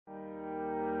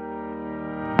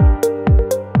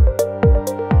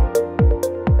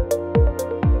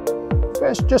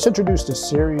just introduced a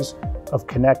series of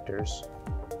connectors,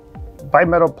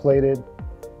 bimetal plated,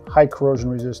 high corrosion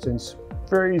resistance,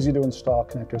 very easy to install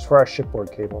connectors for our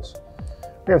shipboard cables.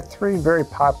 We have three very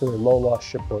popular low loss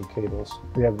shipboard cables.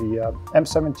 We have the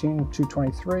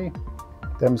M17-223,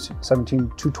 the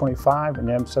M17-225, and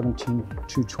the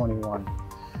M17-221.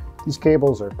 These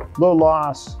cables are low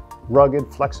loss,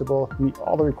 rugged, flexible, meet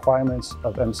all the requirements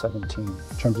of M17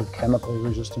 in terms of chemical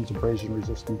resistance, abrasion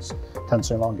resistance,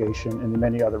 tensor elongation, and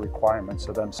many other requirements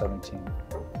of M17.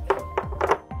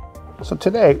 So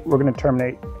today we're going to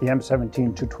terminate the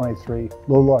M17-223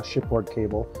 low loss shipboard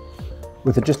cable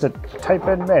with just a type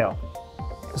N male.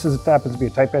 This happens to be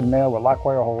a type N male with lock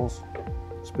wire holes,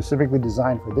 specifically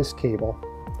designed for this cable,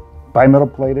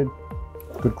 bimetal plated,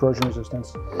 good corrosion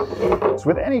resistance. So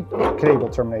with any cable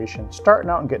termination,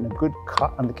 starting out and getting a good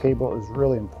cut on the cable is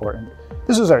really important.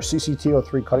 This is our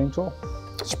CCT03 cutting tool,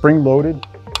 spring loaded.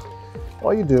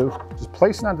 All you do is just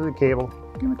place it onto the cable,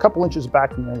 give it a couple inches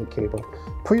back from the end of the cable,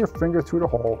 put your finger through the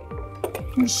hole,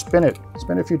 and just spin it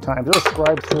a few times. It'll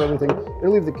scribe through everything.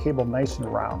 It'll leave the cable nice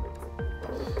and round.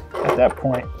 At that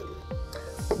point,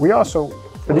 we also,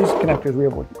 for these connectors, we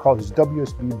have what we call these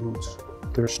WSB boots.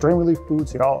 They're strain relief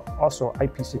boots. They're also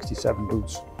IP67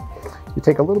 boots. You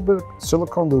take a little bit of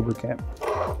silicone lubricant,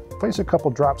 place a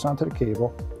couple drops onto the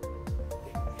cable,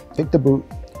 take the boot,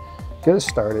 get it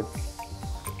started.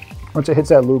 Once it hits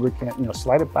that lubricant,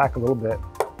 slide it back a little bit.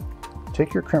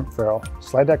 Take your crimp ferrule,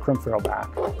 slide that crimp ferrule back.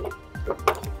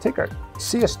 Take our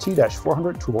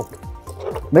CST-400 tool.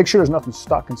 Make sure there's nothing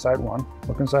stuck inside one.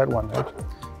 Look inside one there.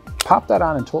 Pop that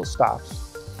on until it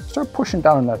stops. Start pushing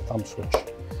down on that thumb switch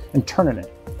and turning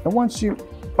it. And once you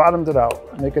bottomed it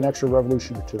out, make an extra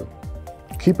revolution or two.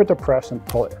 Keep it depressed and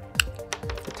pull it.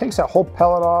 It takes that whole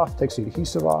pellet off, takes the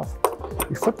adhesive off.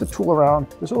 You flip the tool around,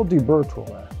 there's a little deburr tool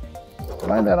there.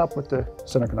 Line that up with the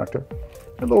center connector,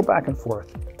 a little back and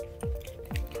forth.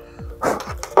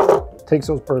 Takes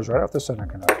those burrs right off the center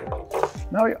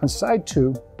connector. Now on side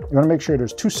two, you want to make sure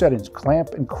there's two settings,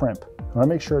 clamp and crimp. You want to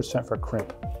make sure it's set for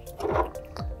crimp.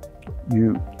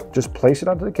 You just place it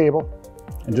onto the cable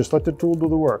and just let the tool do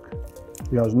the work.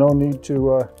 There's no need to,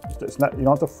 you don't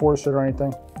have to force it or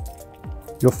anything.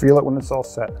 You'll feel it when it's all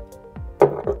set.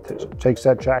 It takes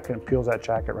that jacket and peels that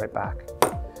jacket right back.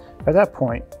 At that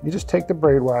point, you just take the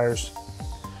braid wires,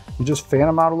 you just fan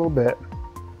them out a little bit.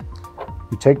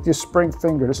 You take this spring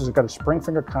finger, this has got a spring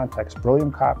finger contact,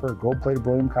 beryllium copper, gold plated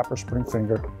beryllium copper spring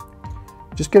finger.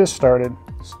 Just get it started,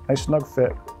 nice snug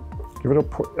fit. Give it an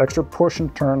extra push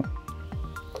and turn.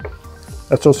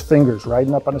 That's those fingers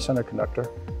riding up on the center conductor.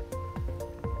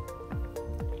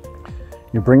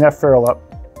 You bring that ferrule up,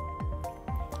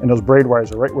 and those braid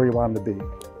wires are right where you want them to be.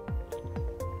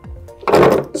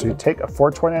 So you take a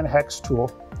 429 hex tool,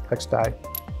 hex die,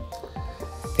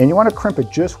 and you want to crimp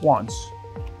it just once,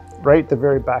 right at the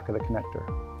very back of the connector,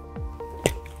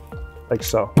 like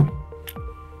so.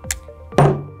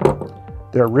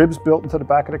 There are ribs built into the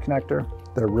back of the connector.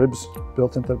 There are ribs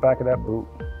built into the back of that boot.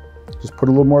 Just put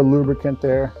a little more lubricant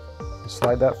there,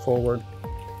 slide that forward,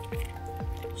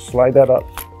 slide that up,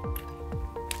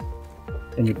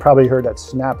 and you probably heard that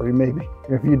snap, or maybe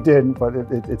if you didn't, but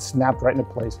it snapped right into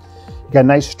place. You got a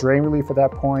nice strain relief at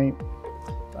that point.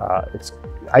 It's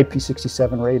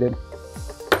IP67 rated.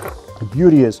 The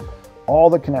beauty is all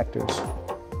the connectors,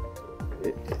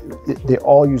 they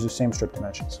all use the same strip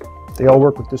dimensions. They all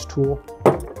work with this tool.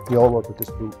 They all work with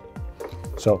this boot.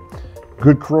 So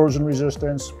good corrosion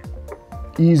resistance,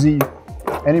 easy.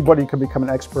 Anybody can become an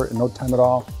expert in no time at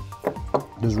all.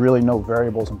 There's really no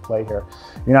variables in play here.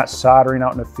 You're not soldering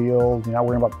out in the field. You're not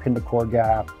worrying about pin to core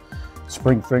gap,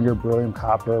 spring finger, beryllium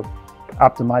copper,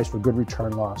 optimized for good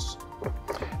return loss.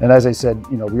 And as I said,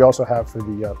 we also have for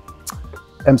the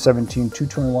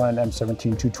M17-221 and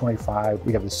M17-225,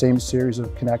 we have the same series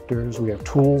of connectors. We have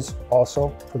tools also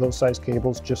for those size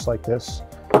cables, just like this.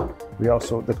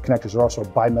 The connectors are also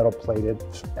bimetal plated,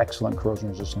 excellent corrosion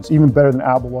resistance, even better than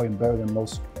alloy and better than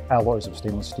most alloys of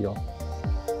stainless steel.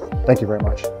 Thank you very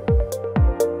much.